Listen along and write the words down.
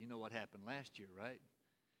what happened last year, right?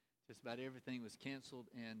 Just about everything was canceled,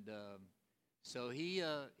 and so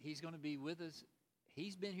he's going to be with us.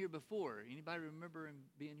 He's been here before. Anybody remember him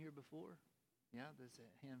being here before? Yeah, there's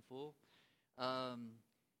a handful.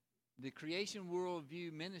 The Creation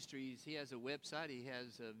Worldview Ministries, he has a website. He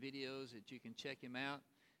has videos that you can check him out.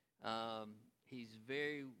 He's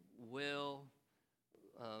very well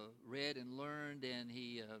read and learned, and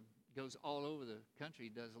he goes all over the country. He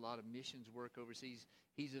does a lot of missions work overseas.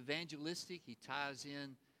 He's evangelistic. He ties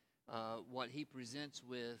in what he presents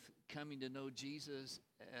with coming to know Jesus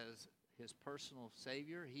as his personal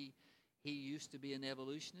Savior. He used to be an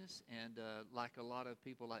evolutionist, and like a lot of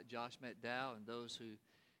people like Josh McDowell and those who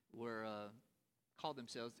were called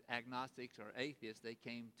themselves agnostics or atheists, they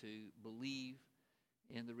came to believe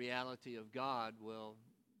in the reality of God. Well,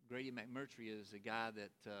 Grady McMurtry is a guy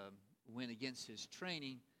that went against his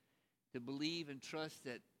training to believe and trust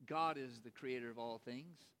that God is the creator of all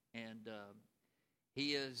things, and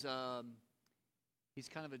he's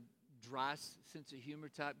kind of a dry sense of humor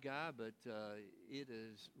type guy, but it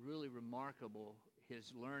is really remarkable,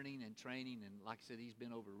 his learning and training. And like I said, he's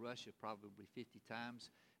been over Russia probably 50 times.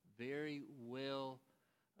 Very well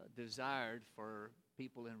desired for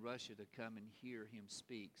people in Russia to come and hear him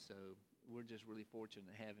speak. So we're just really fortunate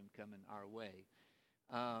to have him coming our way.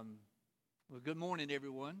 Well, good morning,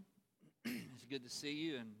 everyone. It's good to see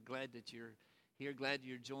you, and glad that you're here. Glad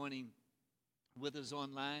you're joining with us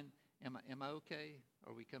online. Am I okay?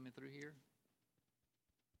 Are we coming through here?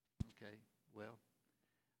 Okay. Well,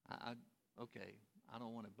 okay. I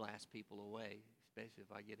don't want to blast people away, especially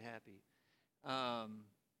if I get happy.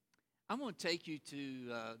 I'm going to take you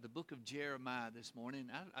to the book of Jeremiah this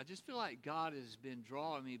morning. I just feel like God has been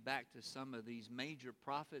drawing me back to some of these major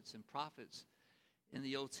prophets and prophets in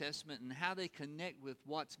the Old Testament and how they connect with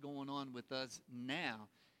what's going on with us now.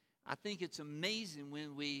 I think it's amazing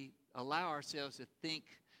when we allow ourselves to think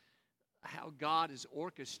how God is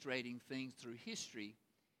orchestrating things through history.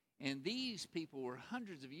 And these people were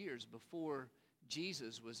hundreds of years before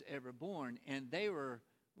Jesus was ever born, and they were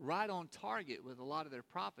right on target with a lot of their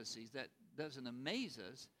prophecies. That doesn't amaze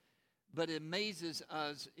us, but it amazes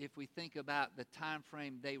us if we think about the time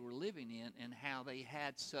frame they were living in and how they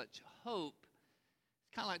had such hope.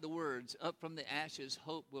 It's kind of like the words, up from the ashes,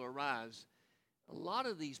 hope will arise. A lot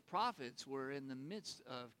of these prophets were in the midst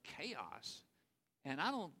of chaos. And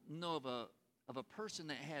I don't know of a person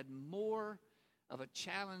that had more of a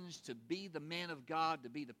challenge to be the man of God, to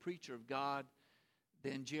be the preacher of God,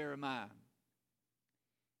 than Jeremiah.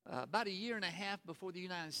 About a year and a half before the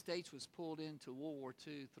United States was pulled into World War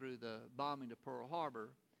II through the bombing of Pearl Harbor,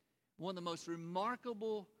 one of the most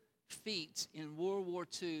remarkable feats in World War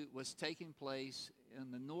II was taking place in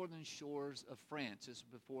the northern shores of France. This is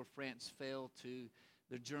before France fell to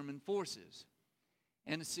the German forces.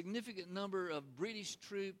 And a significant number of British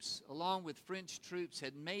troops, along with French troops,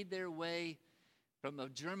 had made their way from a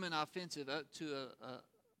German offensive up to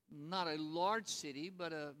not a large city,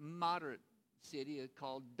 but a moderate city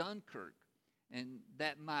called Dunkirk. And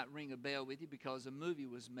that might ring a bell with you because a movie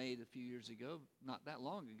was made a few years ago, not that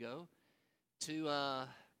long ago, to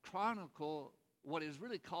chronicle what is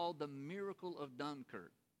really called the miracle of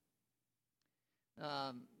Dunkirk.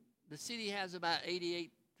 The city has about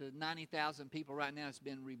 88 to 90,000 people right now. It's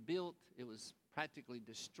been rebuilt. It was practically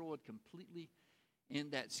destroyed completely in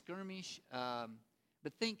that skirmish.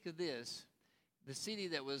 But think of this. The city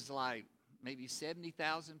that was like maybe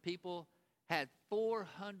 70,000 people had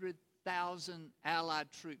 400,000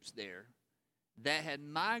 Allied troops there that had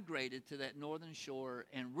migrated to that northern shore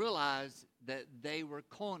and realized that they were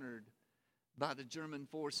cornered by the German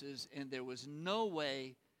forces, and there was no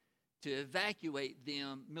way to evacuate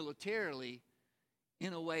them militarily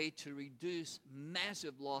in a way to reduce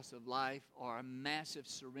massive loss of life or a massive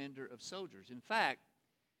surrender of soldiers. In fact,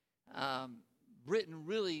 Britain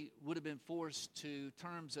really would have been forced to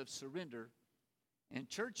terms of surrender, and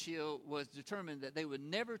Churchill was determined that they would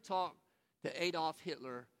never talk to Adolf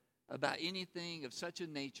Hitler about anything of such a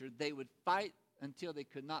nature. They would fight until they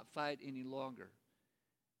could not fight any longer.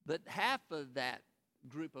 But half of that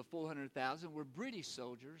group of 400,000 were British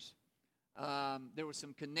soldiers. There were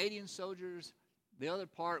some Canadian soldiers. The other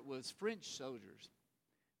part was French soldiers.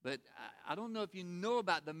 But I don't know if you know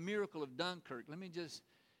about the miracle of Dunkirk. Let me just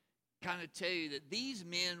kind of tell you that these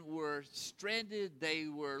men were stranded. They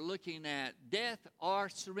were looking at death or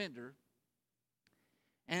surrender.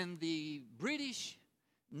 And the British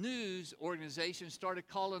news organization started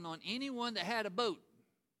calling on anyone that had a boat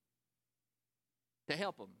to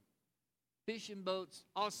help them. Fishing boats,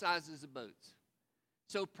 all sizes of boats.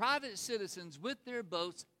 So private citizens with their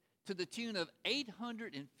boats, to the tune of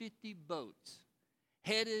 850 boats,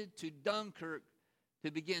 headed to Dunkirk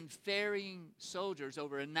to begin ferrying soldiers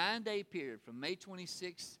over a 9-day period from May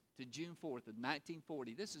 26th to June 4th of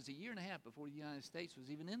 1940. This is a year and a half before the United States was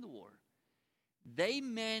even in the war. They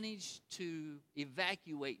managed to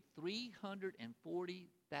evacuate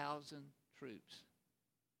 340,000 troops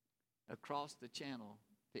across the Channel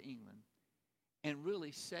to England and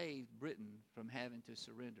really saved Britain from having to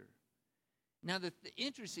surrender. Now, the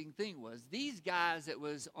interesting thing was these guys that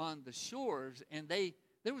was on the shores, and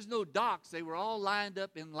there was no docks. They were all lined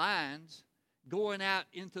up in lines going out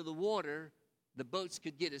into the water. The boats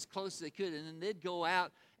could get as close as they could, and then they'd go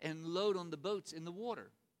out and load on the boats in the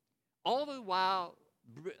water. All the while,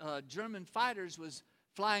 German fighters was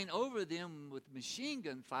flying over them with machine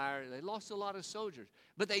gun fire. They lost a lot of soldiers.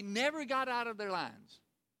 But they never got out of their lines.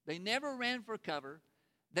 They never ran for cover.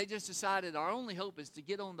 They just decided our only hope is to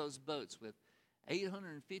get on those boats with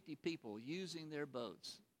 850 people using their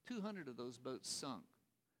boats. 200 of those boats sunk.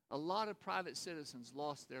 A lot of private citizens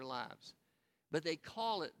lost their lives. But they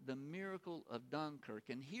call it the miracle of Dunkirk.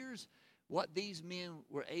 And here's what these men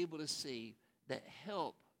were able to see, that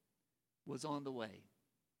help was on the way.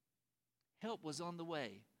 Help was on the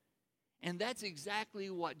way. And that's exactly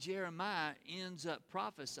what Jeremiah ends up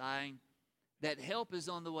prophesying, that help is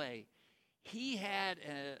on the way. He had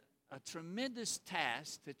a tremendous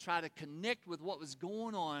task to try to connect with what was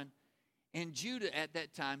going on in Judah at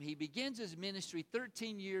that time. He begins his ministry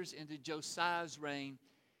 13 years into Josiah's reign,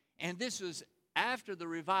 and this was after the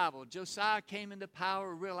revival. Josiah came into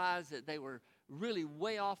power, realized that they were really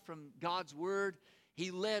way off from God's word. He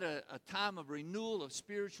led a time of renewal, of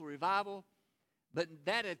spiritual revival, but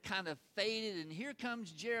that had kind of faded, and here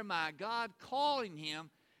comes Jeremiah, God calling him.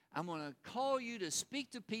 I'm going to call you to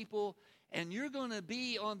speak to people, and you're going to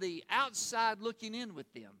be on the outside looking in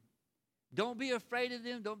with them. Don't be afraid of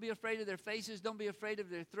them. Don't be afraid of their faces. Don't be afraid of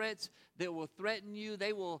their threats. They will threaten you.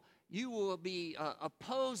 You will be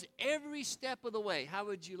opposed every step of the way. How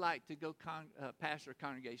would you like to go pastor a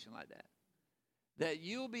congregation like that? That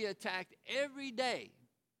you'll be attacked every day.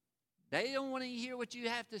 They don't want to hear what you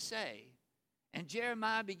have to say. And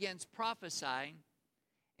Jeremiah begins prophesying.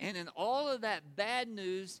 And in all of that bad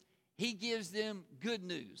news, he gives them good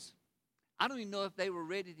news. I don't even know if they were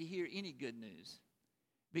ready to hear any good news.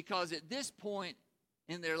 Because at this point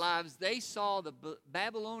in their lives, they saw the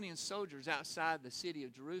Babylonian soldiers outside the city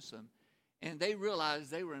of Jerusalem, and they realized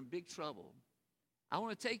they were in big trouble. I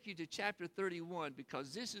want to take you to chapter 31,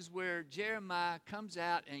 because this is where Jeremiah comes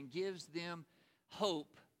out and gives them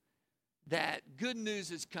hope that good news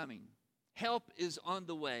is coming. Help is on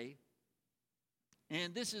the way.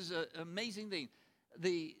 And this is an amazing thing.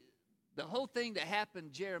 The whole thing that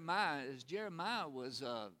happened to Jeremiah is Jeremiah was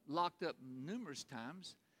locked up numerous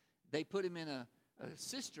times. They put him in a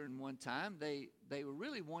cistern one time. They were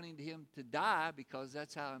really wanting him to die because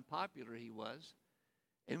that's how unpopular he was.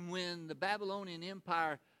 And when the Babylonian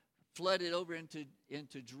Empire flooded over into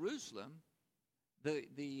Jerusalem,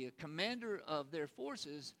 the commander of their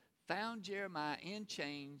forces found Jeremiah in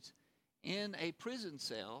chains in a prison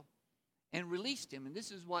cell and released him. And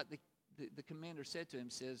this is what the commander said to him,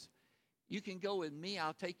 says, you can go with me.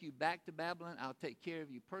 I'll take you back to Babylon. I'll take care of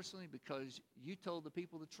you personally because you told the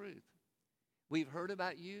people the truth. We've heard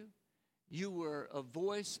about you. You were a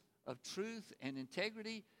voice of truth and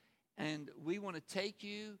integrity, and we want to take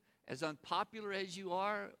you, as unpopular as you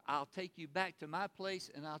are, I'll take you back to my place,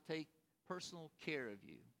 and I'll take personal care of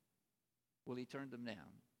you. Well, he turned them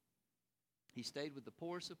down. He stayed with the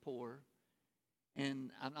poorest of poor, and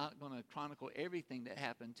I'm not going to chronicle everything that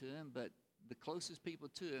happened to him, but the closest people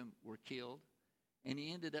to him were killed, and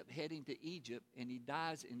he ended up heading to Egypt, and he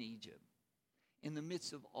dies in Egypt. In the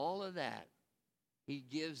midst of all of that, he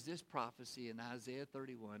gives this prophecy in Isaiah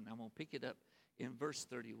 31. I'm going to pick it up in verse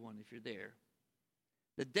 31 if you're there.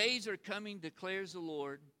 The days are coming, declares the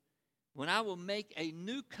Lord, when I will make a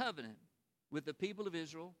new covenant with the people of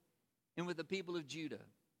Israel and with the people of Judah.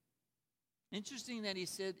 Interesting that he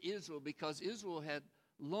said Israel, because Israel had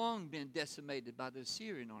long been decimated by the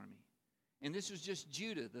Assyrian army. And this was just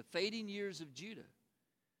Judah, the fading years of Judah.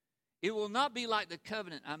 It will not be like the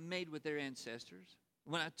covenant I made with their ancestors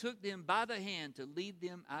when I took them by the hand to lead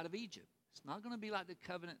them out of Egypt. It's not going to be like the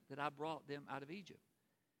covenant that I brought them out of Egypt,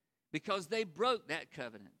 because they broke that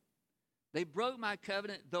covenant. They broke my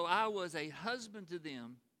covenant, though I was a husband to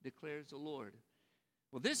them, declares the Lord.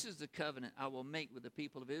 Well, this is the covenant I will make with the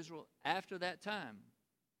people of Israel after that time.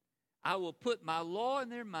 I will put my law in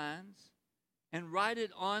their minds and write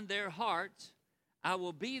it on their hearts. I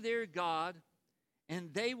will be their God,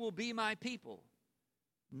 and they will be my people.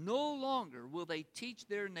 No longer will they teach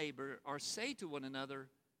their neighbor or say to one another,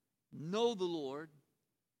 know the Lord,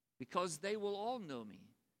 because they will all know me,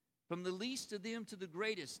 from the least of them to the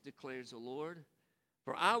greatest, declares the Lord.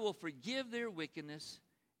 For I will forgive their wickedness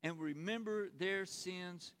and remember their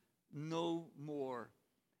sins no more.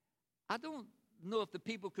 I don't know if the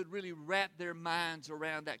people could really wrap their minds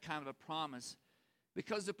around that kind of a promise,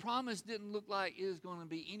 because the promise didn't look like it was going to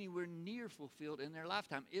be anywhere near fulfilled in their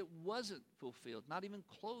lifetime. It wasn't fulfilled, not even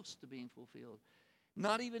close to being fulfilled.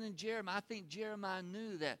 Not even in Jeremiah. I think Jeremiah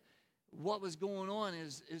knew that what was going on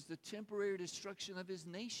is the temporary destruction of his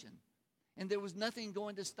nation. And there was nothing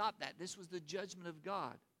going to stop that. This was the judgment of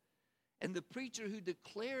God. And the preacher who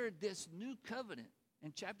declared this new covenant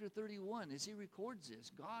in chapter 31, as he records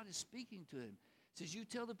this, God is speaking to him. He says, you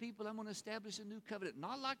tell the people I'm going to establish a new covenant,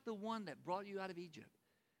 not like the one that brought you out of Egypt.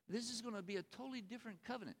 This is going to be a totally different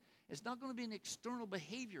covenant. It's not going to be an external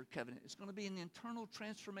behavior covenant. It's going to be an internal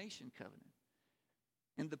transformation covenant.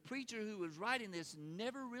 And the preacher who was writing this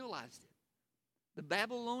never realized it. The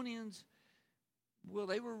Babylonians, well,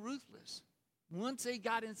 they were ruthless. Once they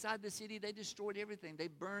got inside the city, they destroyed everything. They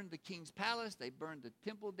burned the king's palace. They burned the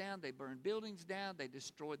temple down. They burned buildings down. They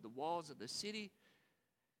destroyed the walls of the city.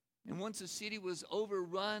 And once the city was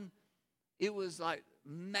overrun, it was like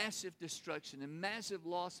massive destruction and massive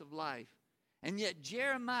loss of life. And yet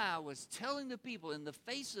Jeremiah was telling the people in the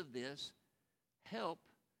face of this, help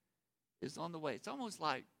is on the way. It's almost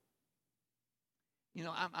like,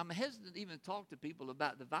 I'm hesitant to even talk to people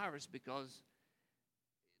about the virus, because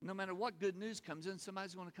no matter what good news comes in,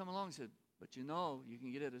 somebody's going to come along and say, but you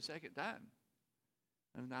can get it a second time.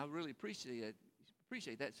 And I really appreciate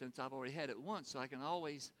that, since I've already had it once, so I can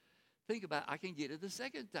always think about I can get it the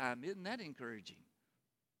second time. Isn't that encouraging?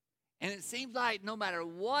 And it seems like no matter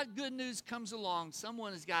what good news comes along,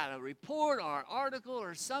 someone has got a report or an article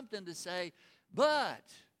or something to say, but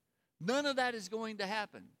none of that is going to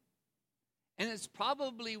happen. And it's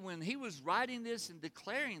probably when he was writing this and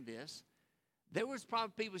declaring this, there was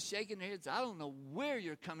probably people shaking their heads. I don't know where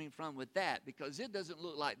you're coming from with that, because it doesn't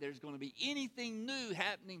look like there's going to be anything new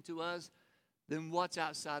happening to us than what's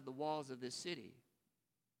outside the walls of this city.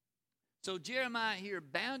 So Jeremiah here,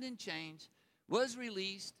 bound in chains, was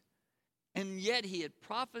released, and yet he had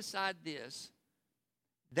prophesied this,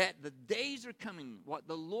 that the days are coming, what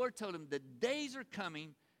the Lord told him, the days are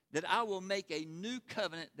coming that I will make a new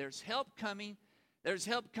covenant. There's help coming. There's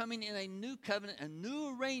help coming in a new covenant, a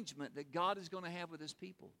new arrangement that God is going to have with his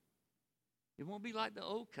people. It won't be like the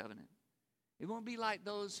old covenant. It won't be like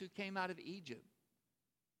those who came out of Egypt.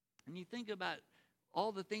 And you think about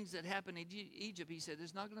all the things that happened in Egypt. He said,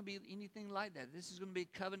 there's not going to be anything like that. This is going to be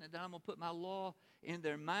a covenant that I'm going to put my law in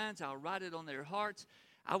their minds. I'll write it on their hearts.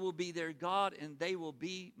 I will be their God, and they will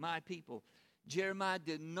be my people. Jeremiah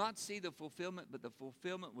did not see the fulfillment, but the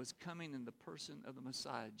fulfillment was coming in the person of the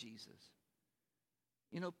Messiah, Jesus.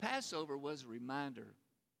 Passover was a reminder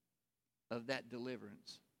of that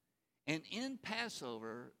deliverance. And in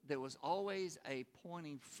Passover, there was always a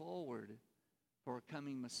pointing forward for a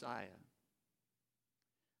coming Messiah.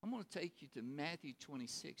 I'm going to take you to Matthew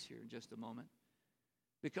 26 here in just a moment.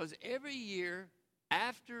 Because every year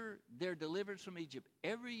after their deliverance from Egypt,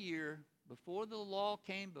 every year before the law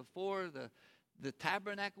came, before the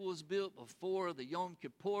tabernacle was built, before the Yom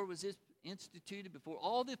Kippur was instituted, before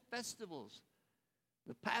all the festivals,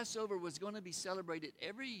 the Passover was going to be celebrated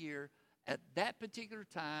every year at that particular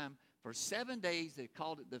time for 7 days. They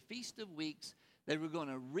called it the Feast of Weeks. They were going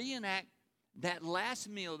to reenact that last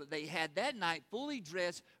meal that they had that night, fully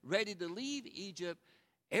dressed, ready to leave Egypt,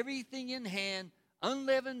 everything in hand,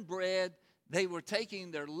 unleavened bread. They were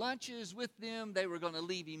taking their lunches with them. They were going to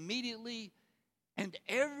leave immediately. And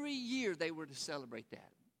every year they were to celebrate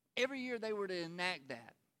that. Every year they were to enact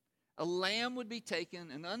that. A lamb would be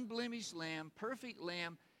taken, an unblemished lamb, perfect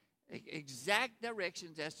lamb, exact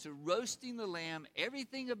directions as to roasting the lamb,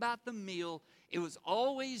 everything about the meal. It was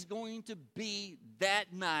always going to be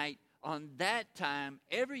that night, on that time,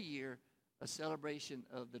 every year, a celebration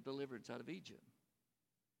of the deliverance out of Egypt.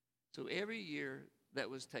 So every year that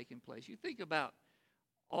was taking place. You think about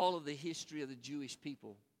all of the history of the Jewish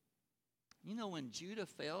people. When Judah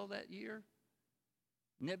fell that year,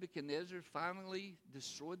 Nebuchadnezzar finally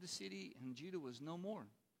destroyed the city, and Judah was no more.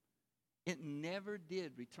 It never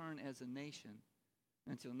did return as a nation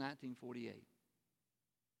until 1948.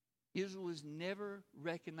 Israel was never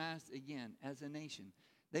recognized again as a nation.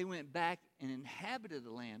 They went back and inhabited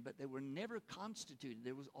the land, but they were never constituted.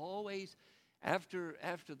 There was always, after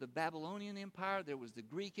the Babylonian Empire, there was the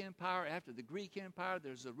Greek Empire. After the Greek Empire,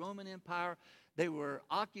 there's the Roman Empire. They were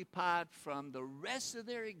occupied from the rest of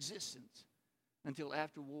their existence until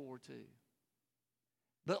after World War II.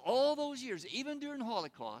 But all those years, even during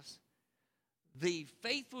Holocaust, the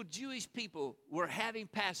faithful Jewish people were having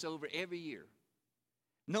Passover every year.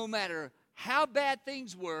 No matter how bad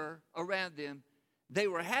things were around them, they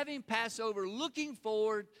were having Passover, looking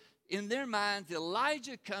forward in their minds,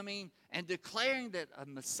 Elijah coming and declaring that a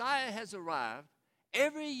Messiah has arrived.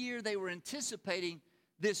 Every year they were anticipating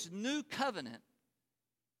this new covenant.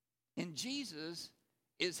 And Jesus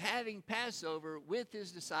is having Passover with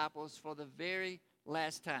his disciples for the very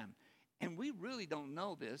last time. And we really don't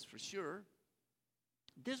know this for sure.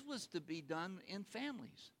 This was to be done in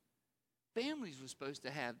families. Families were supposed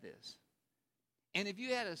to have this. And if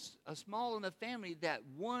you had a small enough family that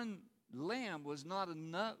one lamb was not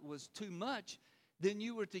enough, was too much, then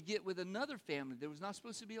you were to get with another family. There was not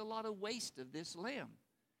supposed to be a lot of waste of this lamb.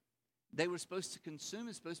 They were supposed to consume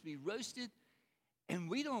it, supposed to be roasted. And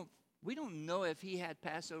we don't know if he had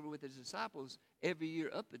Passover with his disciples every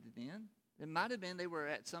year up to then. It might have been they were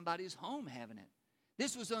at somebody's home having it.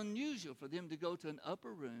 This was unusual for them to go to an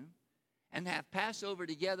upper room and have Passover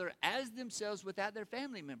together as themselves without their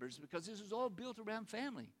family members, because this was all built around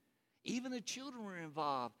family. Even the children were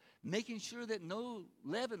involved, making sure that no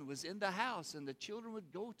leaven was in the house, and the children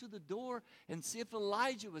would go to the door and see if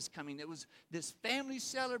Elijah was coming. It was this family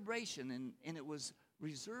celebration, and it was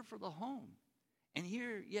reserved for the home. And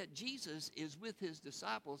here, yet Jesus is with his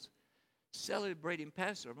disciples celebrating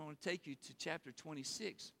Passover. I'm going to take you to chapter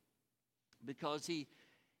 26, because he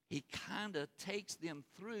kind of takes them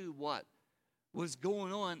through what was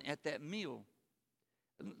going on at that meal.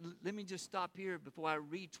 Let me just stop here before I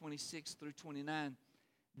read 26 through 29.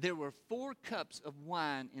 There were 4 cups of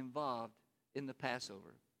wine involved in the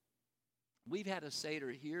Passover. We've had a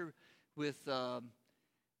Seder here with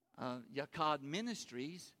Yakad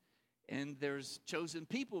Ministries, and there's Chosen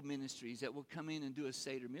People Ministries that will come in and do a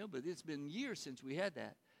Seder meal, but it's been years since we had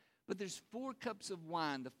that. But there's 4 cups of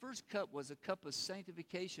wine. The first cup was a cup of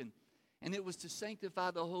sanctification, and it was to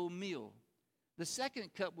sanctify the whole meal. The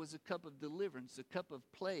second cup was a cup of deliverance, a cup of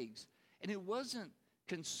plagues, and it wasn't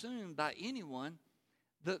consumed by anyone.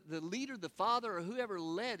 The leader, the father, or whoever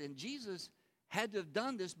led, and Jesus had to have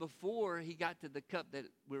done this before he got to the cup that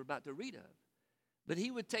we're about to read of. But he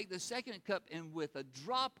would take the second cup, and with a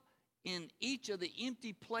drop in each of the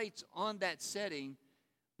empty plates on that setting,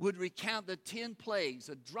 would recount the 10 plagues,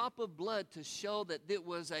 a drop of blood to show that it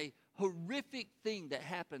was a horrific thing that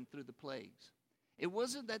happened through the plagues. It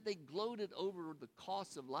wasn't that they gloated over the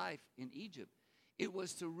cost of life in Egypt. It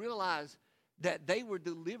was to realize that they were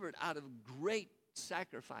delivered out of great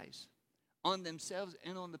sacrifice on themselves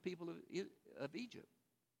and on the people of Egypt.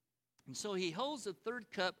 And so he holds the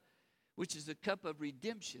third cup, which is the cup of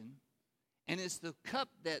redemption, and it's the cup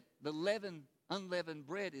that the unleavened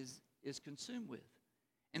bread is consumed with.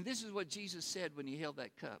 And this is what Jesus said when he held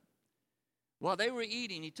that cup. While they were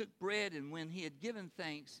eating, he took bread, and when he had given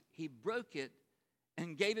thanks, he broke it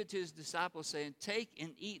and gave it to his disciples, saying, "Take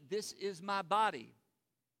and eat, this is my body."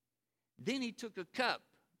 Then he took a cup.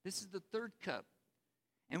 This is the third cup.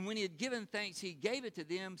 And when he had given thanks, he gave it to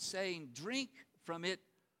them, saying, "Drink from it,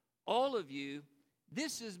 all of you.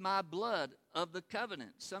 This is my blood of the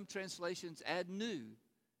covenant." Some translations add new.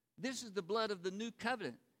 This is the blood of the new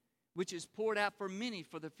covenant, which is poured out for many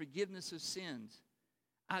for the forgiveness of sins.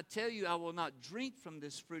 I tell you, I will not drink from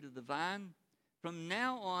this fruit of the vine from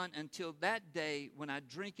now on until that day when I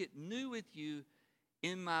drink it new with you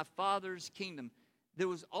in my Father's kingdom. There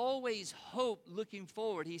was always hope looking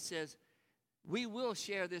forward. He says, we will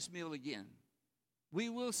share this meal again. We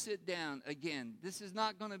will sit down again. This is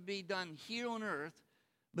not going to be done here on earth,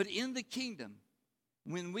 but in the kingdom.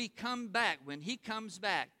 When we come back, when he comes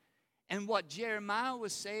back. And what Jeremiah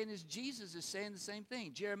was saying is Jesus is saying the same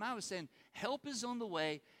thing. Jeremiah was saying, help is on the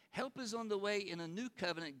way. Help is on the way in a new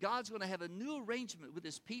covenant. God's going to have a new arrangement with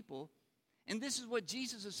his people. And this is what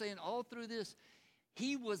Jesus is saying all through this.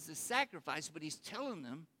 He was the sacrifice, but he's telling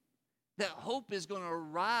them that hope is going to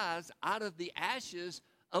arise out of the ashes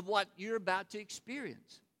of what you're about to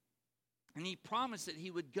experience. And he promised that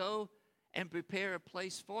he would go and prepare a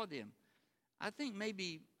place for them. I think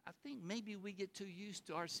maybe we get too used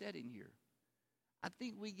to our setting here. I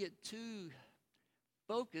think we get too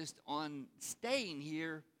focused on staying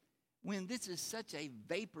here when this is such a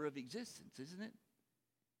vapor of existence, isn't it?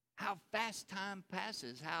 How fast time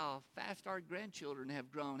passes, how fast our grandchildren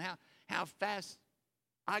have grown, how fast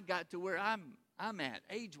I got to where I'm at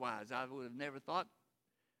age-wise. I would have never thought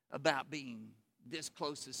about being this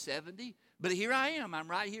close to 70, but here I am. I'm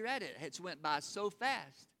right here at it. It's went by so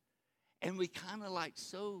fast. And we kind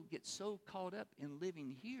of get so caught up in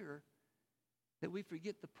living here that we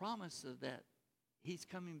forget the promise of that he's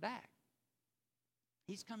coming back.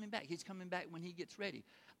 He's coming back. He's coming back when he gets ready.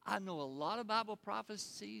 I know a lot of Bible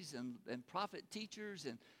prophecies and prophet teachers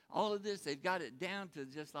and all of this. They've got it down to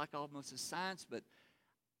just like almost a science, but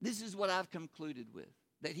this is what I've concluded with,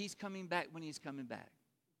 that he's coming back when he's coming back.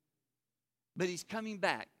 But he's coming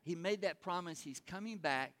back. He made that promise. He's coming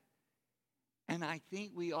back. And I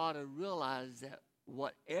think we ought to realize that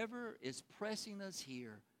whatever is pressing us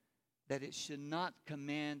here, that it should not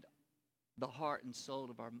command the heart and soul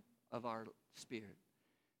of our spirit.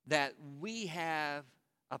 That we have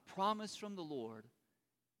a promise from the Lord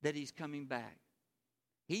that he's coming back.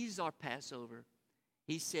 He's our Passover.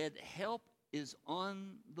 He said, help is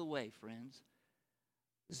on the way, friends.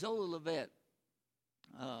 Zola Levitt,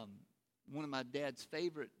 one of my dad's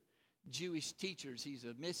favorite Jewish teachers, he's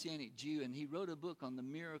a Messianic Jew, and he wrote a book on the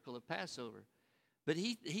miracle of Passover. But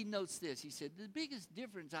he notes this. He said, the biggest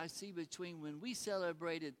difference I see between when we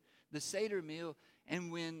celebrated the Seder meal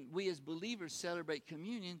and when we as believers celebrate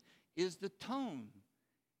communion is the tone.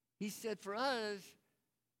 He said, for us,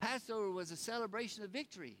 Passover was a celebration of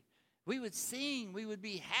victory. We would sing, we would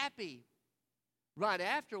be happy. Right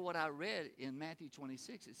after what I read in Matthew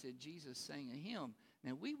 26, it said Jesus sang a hymn.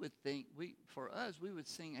 Now we would think, for us, we would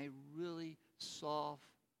sing a really soft,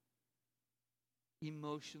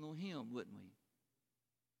 emotional hymn, wouldn't we?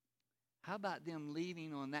 How about them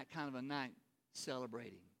leaving on that kind of a night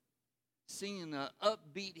celebrating? Singing an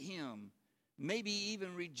upbeat hymn, maybe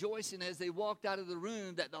even rejoicing as they walked out of the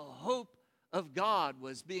room that the hope of God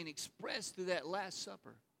was being expressed through that Last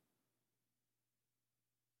Supper.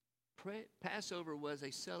 Passover was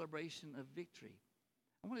a celebration of victory.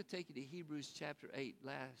 I want to take you to Hebrews chapter 8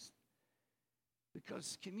 last,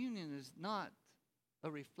 because communion is not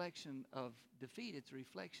a reflection of defeat, it's a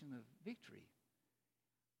reflection of victory.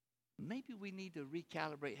 Maybe we need to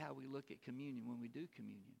recalibrate how we look at communion when we do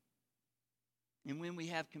communion. And when we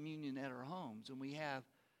have communion at our homes, and we have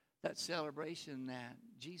that celebration that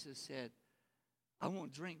Jesus said, I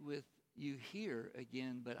won't drink with you here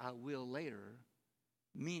again, but I will later.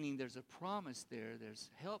 Meaning there's a promise there, there's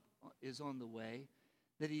help is on the way,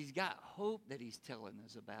 that he's got hope that he's telling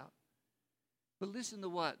us about. But listen to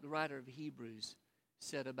what the writer of Hebrews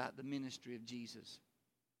said about the ministry of Jesus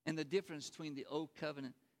and the difference between the old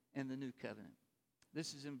covenant and the new covenant.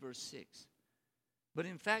 This is in verse 6. But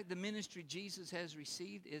in fact, the ministry Jesus has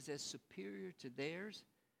received is as superior to theirs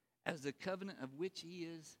as the covenant of which he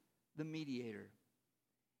is the mediator.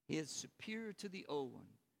 He is superior to the old one,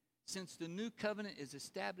 since the new covenant is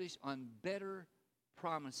established on better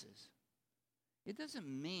promises. It doesn't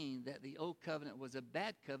mean that the old covenant was a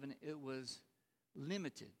bad covenant. It was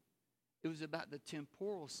limited. It was about the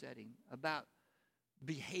temporal setting, about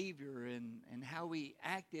behavior and how we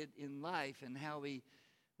acted in life and how we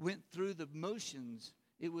went through the motions.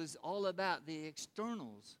 It was all about the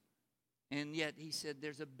externals. And yet he said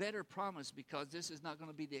there's a better promise, because this is not going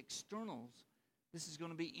to be the externals. This is going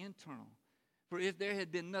to be internal. For if there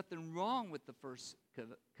had been nothing wrong with the first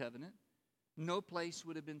covenant, no place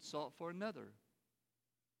would have been sought for another.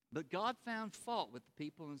 But God found fault with the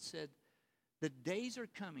people and said, the days are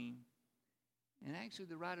coming. And actually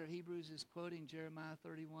the writer of Hebrews is quoting Jeremiah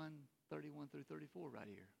 31 through 34 right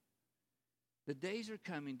here. The days are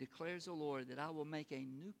coming, declares the Lord, that I will make a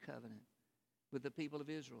new covenant with the people of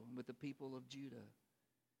Israel and with the people of Judah.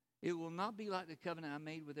 It will not be like the covenant I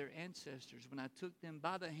made with their ancestors when I took them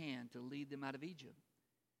by the hand to lead them out of Egypt,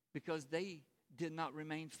 because they did not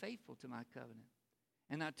remain faithful to my covenant.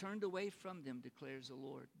 And I turned away from them, declares the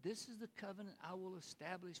Lord. This is the covenant I will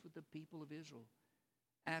establish with the people of Israel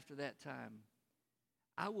after that time.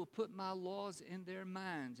 I will put my laws in their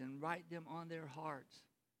minds and write them on their hearts.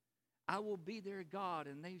 I will be their God,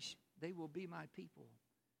 and they will be my people.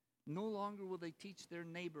 No longer will they teach their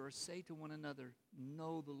neighbor or say to one another,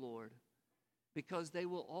 know the Lord, because they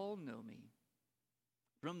will all know me,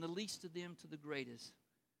 from the least of them to the greatest.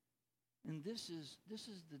 And this is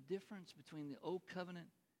the difference between the old covenant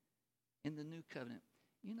and the new covenant.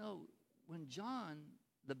 You know, when John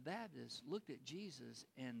the Baptist looked at Jesus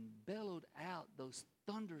and bellowed out those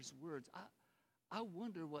thunderous words, I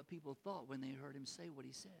wonder what people thought when they heard him say what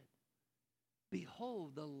he said.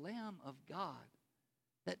 Behold, the Lamb of God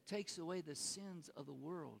that takes away the sins of the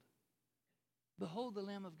world. Behold, the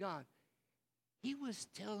Lamb of God. He was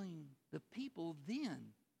telling the people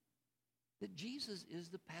then that Jesus is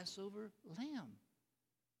the Passover Lamb.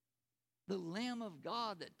 The Lamb of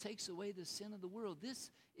God that takes away the sin of the world.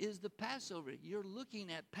 This is the Passover. You're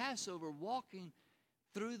looking at Passover walking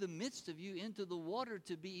through the midst of you into the water,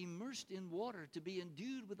 to be immersed in water, to be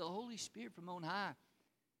endued with the Holy Spirit from on high.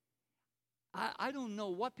 I don't know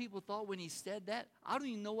what people thought when he said that. I don't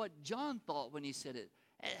even know what John thought when he said it.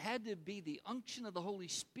 It had to be the unction of the Holy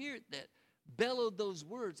Spirit that bellowed those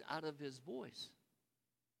words out of his voice,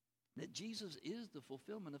 that Jesus is the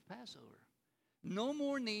fulfillment of Passover. No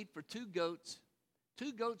more need for two goats.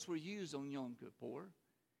 Two goats were used on Yom Kippur,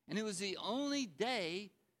 and it was the only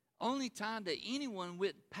time that anyone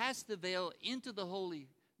went past the veil into the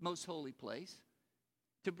most holy place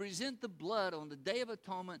to present the blood on the Day of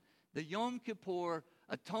Atonement, the Yom Kippur,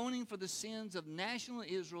 atoning for the sins of national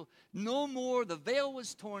Israel. No more, the veil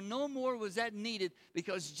was torn. No more was that needed,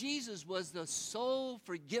 because Jesus was the sole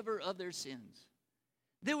forgiver of their sins.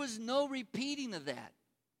 There was no repeating of that.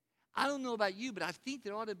 I don't know about you, but I think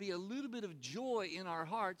there ought to be a little bit of joy in our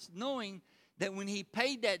hearts, knowing that when he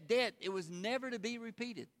paid that debt, it was never to be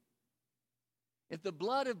repeated. If the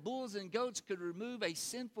blood of bulls and goats could remove a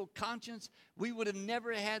sinful conscience, we would have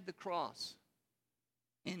never had the cross.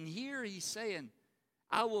 And here he's saying,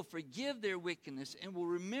 I will forgive their wickedness and will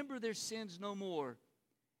remember their sins no more.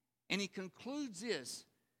 And he concludes this,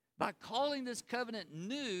 by calling this covenant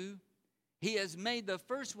new, he has made the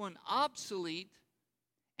first one obsolete,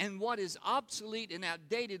 and what is obsolete and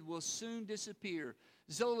outdated will soon disappear.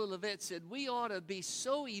 Zola Levitt said, we ought to be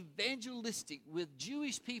so evangelistic with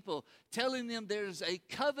Jewish people, telling them there's a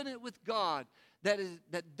covenant with God that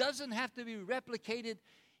doesn't have to be replicated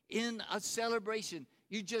in a celebration.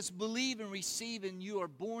 You just believe and receive, and you are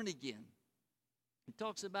born again. He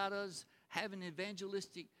talks about us having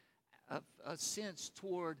evangelistic a sense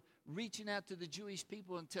toward reaching out to the Jewish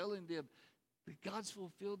people and telling them that God's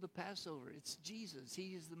fulfilled the Passover. It's Jesus. He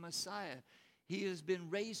is the Messiah. He has been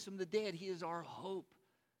raised from the dead. He is our hope.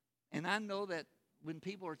 And I know that when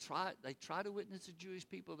people try to witness to Jewish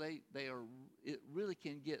people, it really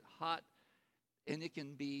can get hot, and it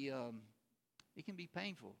can be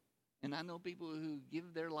painful. And I know people who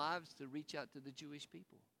give their lives to reach out to the Jewish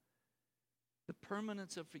people. The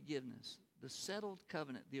permanence of forgiveness, the settled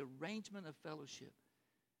covenant, the arrangement of fellowship,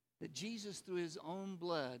 that Jesus through his own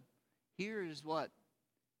blood, here is what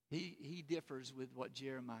he differs with what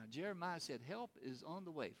Jeremiah. Jeremiah said, help is on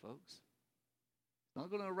the way, folks. It's not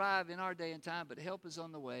going to arrive in our day and time, but help is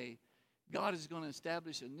on the way. God is going to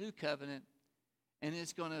establish a new covenant, and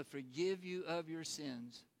it's going to forgive you of your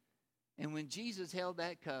sins. And when Jesus held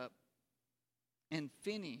that cup and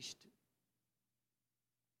finished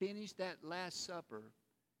that Last Supper,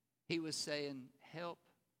 he was saying, help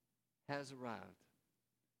has arrived.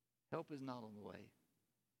 Help is not on the way.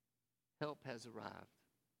 Help has arrived.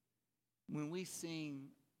 When we sing,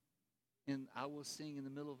 and I will sing in the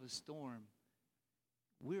middle of a storm,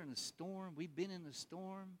 we're in a storm. We've been in a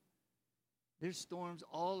storm. There's storms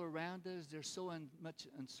all around us. There's so much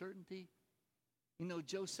uncertainty. You know,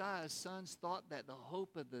 Josiah's sons thought that the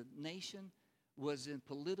hope of the nation was in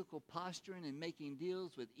political posturing and making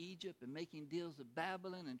deals with Egypt and making deals with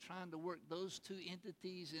Babylon and trying to work those two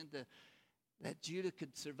entities into that Judah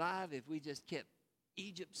could survive if we just kept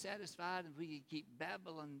Egypt satisfied, and we could keep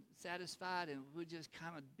Babylon satisfied, and we just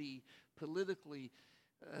kind of be politically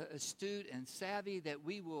astute and savvy, that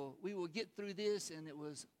we will get through this. And it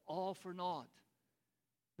was all for naught,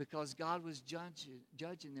 because God was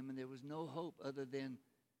judging them, and there was no hope other than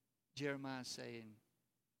Jeremiah saying,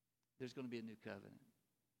 there's going to be a new covenant.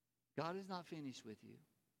 God is not finished with you.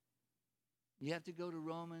 You have to go to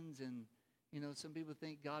Romans, and some people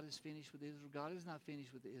think God is finished with Israel. God is not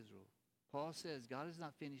finished with Israel. Paul says God is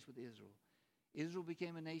not finished with Israel. Israel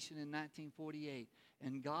became a nation in 1948,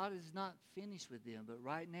 and God is not finished with them. But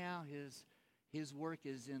right now, his work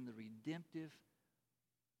is in the redemptive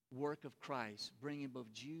work of Christ, bringing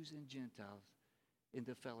both Jews and Gentiles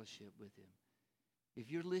into fellowship with him. If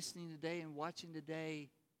you're listening today and watching today,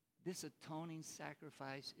 this atoning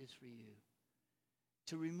sacrifice is for you.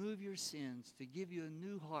 To remove your sins, to give you a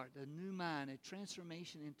new heart, a new mind, a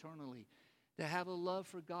transformation internally, to have a love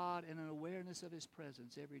for God and an awareness of his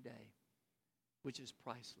presence every day, which is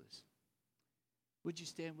priceless. Would you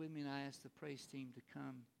stand with me, and I ask the praise team to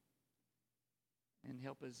come and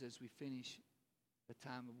help us as we finish the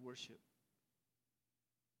time of worship.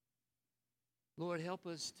 Lord, help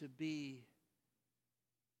us to be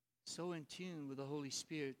so in tune with the Holy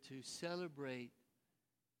Spirit to celebrate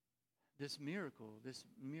this miracle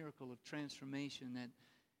of transformation, that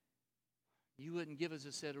you wouldn't give us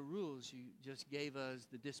a set of rules. You just gave us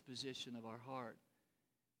the disposition of our heart,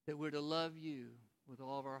 that we're to love you with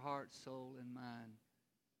all of our heart, soul, and mind,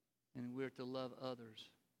 and we're to love others.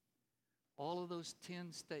 All of those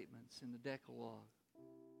 10 statements in the Decalogue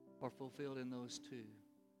are fulfilled in those two.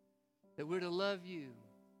 That we're to love you.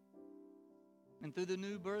 And through the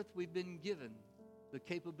new birth, we've been given the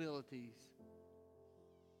capabilities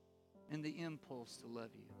and the impulse to love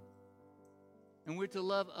you. And we're to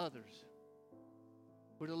love others.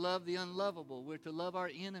 We're to love the unlovable. We're to love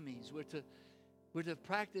our enemies. We're to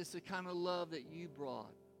practice the kind of love that you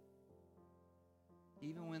brought.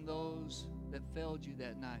 Even when those that failed you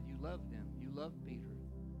that night, you loved them. You loved Peter.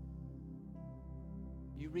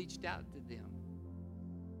 You reached out to them.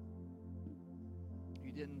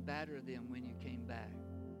 You didn't batter them when you came back.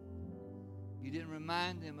 You didn't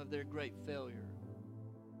remind them of their great failure.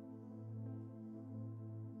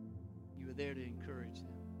 You were there to encourage them.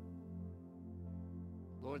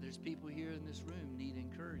 Lord, there's people here in this room need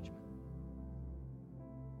encouragement.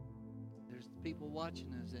 There's people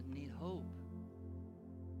watching us that need hope.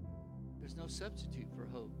 There's no substitute for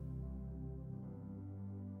hope.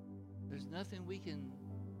 There's nothing we can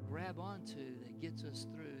grab onto that gets us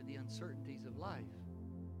through the uncertainties of life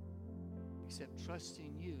except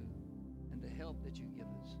trusting you and the help that you give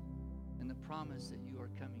us and the promise that you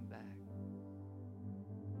are coming back.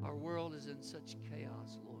 Our world is in such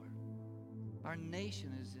chaos, Lord. Our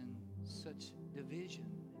nation is in such division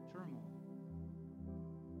and turmoil.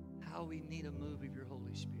 How we need a move of your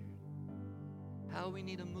Holy Spirit. How we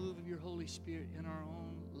need a move of your Holy Spirit in our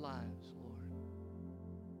own lives, Lord.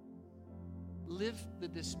 Lift the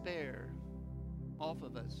despair off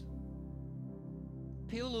of us.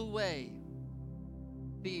 Peel away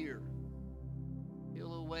fear.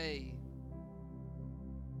 Peel away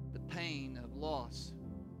the pain of loss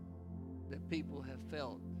that people have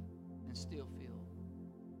felt and still feel.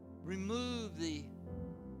 Remove the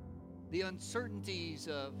uncertainties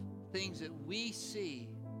of things that we see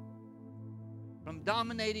from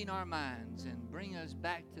dominating our minds and bring us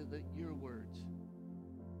back to your words,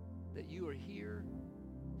 that you are here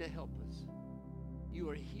to help us. You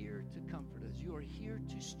are here to comfort us. You are here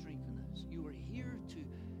to strengthen us. You are here to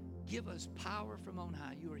give us power from on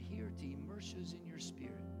high. You are here to immerse us in your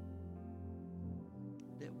Spirit,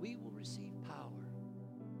 that we will receive power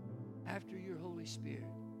after your Holy Spirit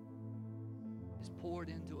is poured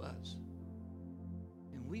into us.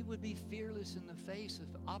 And we would be fearless in the face of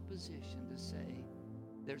opposition to say,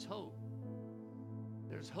 there's hope.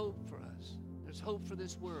 There's hope for us. There's hope for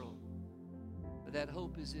this world. But that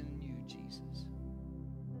hope is in you, Jesus.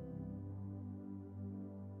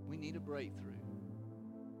 We need a breakthrough.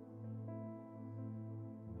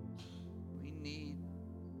 We need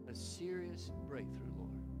a serious breakthrough, Lord.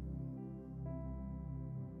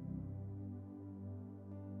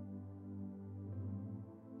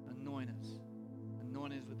 Anoint us.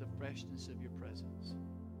 Anoint us with the freshness of your presence.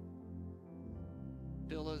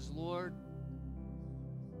 Fill us, Lord,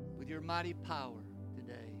 with your mighty power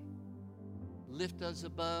today. Lift us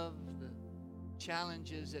above the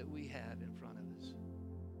challenges that we have in front of us.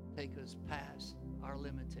 Take us past our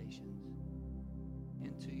limitations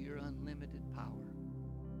into your unlimited power.